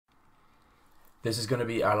This is going to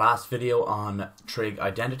be our last video on trig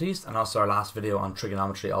identities and also our last video on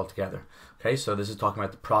trigonometry altogether. Okay, so this is talking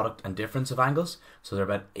about the product and difference of angles. So there are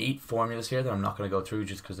about 8 formulas here that I'm not going to go through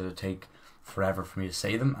just because it would take forever for me to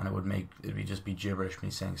say them, and it would just be gibberish me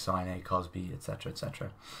saying sine A, cos B, etc, etc.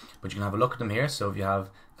 But you can have a look at them here. So if you have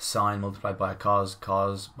a sine multiplied by a cos,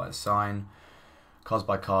 cos by a sine, cos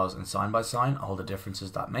by cos, and sine by sine, all the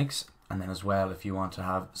differences that makes. And then as well, if you want to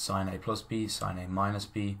have sine A plus B, sine A minus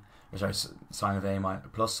B, or sorry, sine of A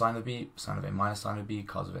plus sine of B, sine of A minus sine of B,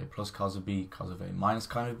 cos of A plus cos of B, cos of A minus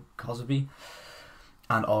cos of B,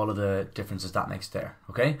 and all of the differences that makes there.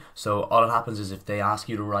 Okay, so all that happens is if they ask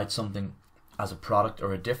you to write something as a product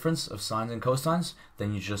or a difference of sines and cosines,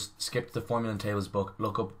 then you just skip the formula and tables book,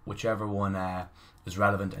 look up whichever one is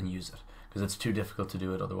relevant and use it, because it's too difficult to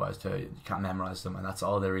do it otherwise. You can't memorize them, and that's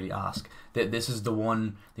all they really ask. These are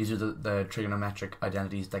the trigonometric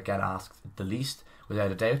identities that get asked the least,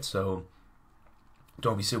 without a doubt, so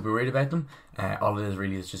don't be super worried about them. All it is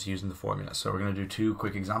really is just using the formula. So we're going to do 2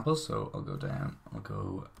 quick examples. So I'll go down, I'll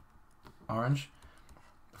go orange.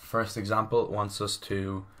 The first example wants us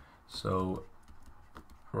to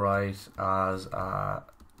write as a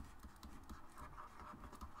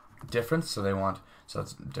difference. So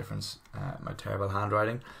that's difference, my terrible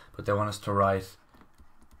handwriting, but they want us to write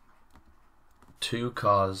 2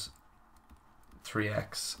 cos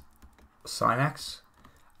 3x sine x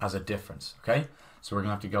as a difference. Okay, so we're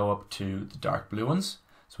gonna have to go up to the dark blue ones.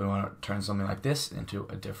 So we want to turn something like this into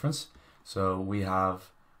a difference. So we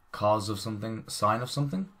have cos of something, sine of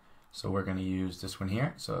something, so we're going to use this one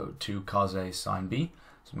here. So 2 cos A sine B.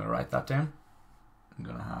 So I'm going to write that down. I'm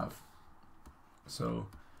going to have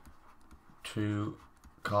 2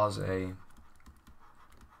 cos A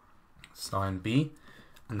sine B,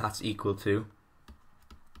 and that's equal to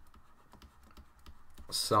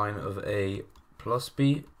sine of A plus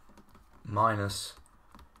B minus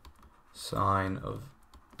sine of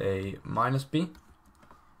A minus B.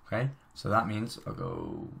 Okay, so that means I'll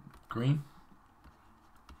go green.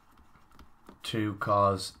 2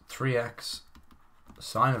 cos 3x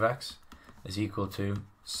sine of x is equal to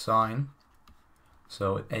sine,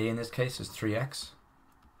 so A in this case is 3x,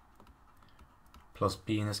 plus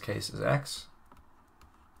B in this case is x,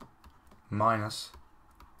 minus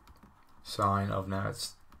sine of, now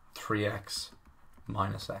it's 3x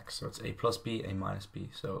minus x, so it's A plus B, A minus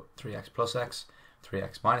B, so 3x plus x,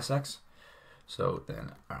 3x minus x. So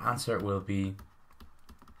then our answer will be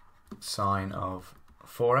sine of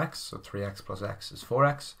 4x, so 3x plus x is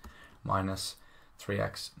 4x, minus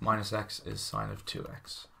 3x minus x is sine of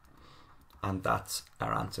 2x. And that's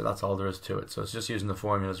our answer. That's all there is to it. So it's just using the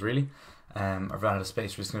formulas really. I've run out of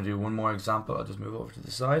space. We're just going to do one more example. I'll just move over to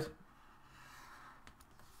the side.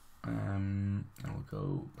 And we'll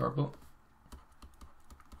go purple.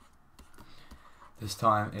 This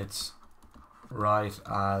time it's write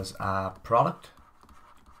as a product,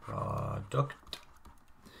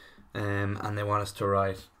 and they want us to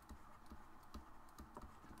write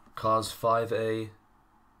cos 5a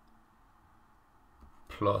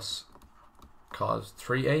plus cos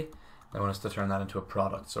 3a. They want us to turn that into a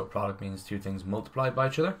product. So a product means 2 things multiplied by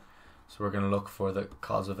each other. So we're going to look for the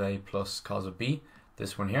cos of A plus cos of B,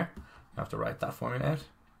 this one here. You have to write that formula out.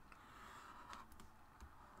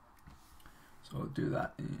 So I'll do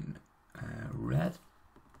that in red.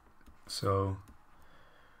 So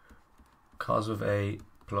cos of A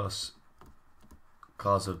plus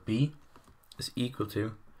cos of B is equal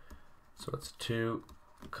to, so it's 2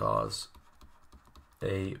 cos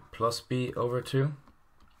A plus B over 2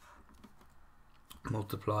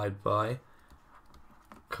 multiplied by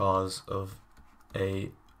cos of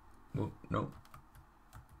A,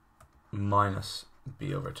 minus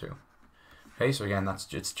B over 2. Okay, so again, it's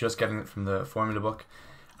just getting it from the formula book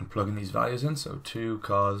and plugging these values in. So 2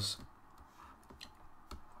 cos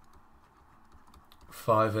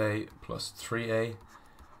 5a plus 3a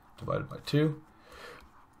divided by 2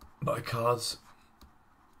 by cos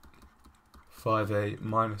 5a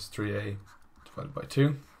minus 3a divided by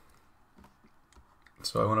 2.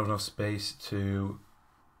 So I won't have enough space to,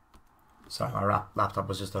 sorry, my laptop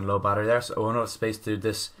was just on low battery there, so I won't have space to do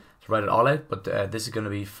this, to write it all out, but this is going to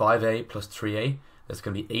be 5a plus 3a, that's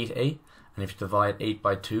going to be 8a, and if you divide 8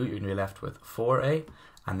 by 2, you're going to be left with 4a,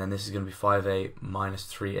 and then this is going to be 5a minus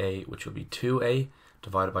 3a, which will be 2a,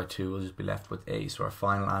 divided by 2, we'll just be left with a. So our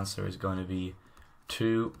final answer is going to be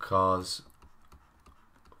 2 cos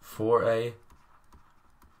 4a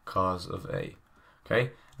cos of a. Okay,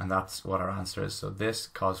 and that's what our answer is. So this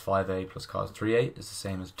cos 5a plus cos 3a is the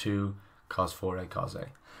same as 2 cos 4a cos a.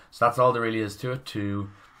 So that's all there really is to it, to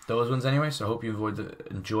those ones anyway. So I hope you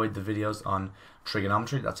enjoyed the videos on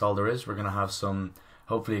trigonometry. That's all there is. We're going to have some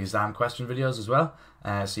hopefully exam question videos as well,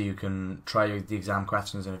 so you can try the exam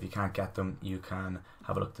questions, and if you can't get them, you can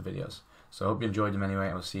have a look at the videos. So I hope you enjoyed them anyway,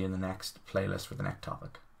 and we'll see you in the next playlist for the next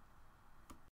topic.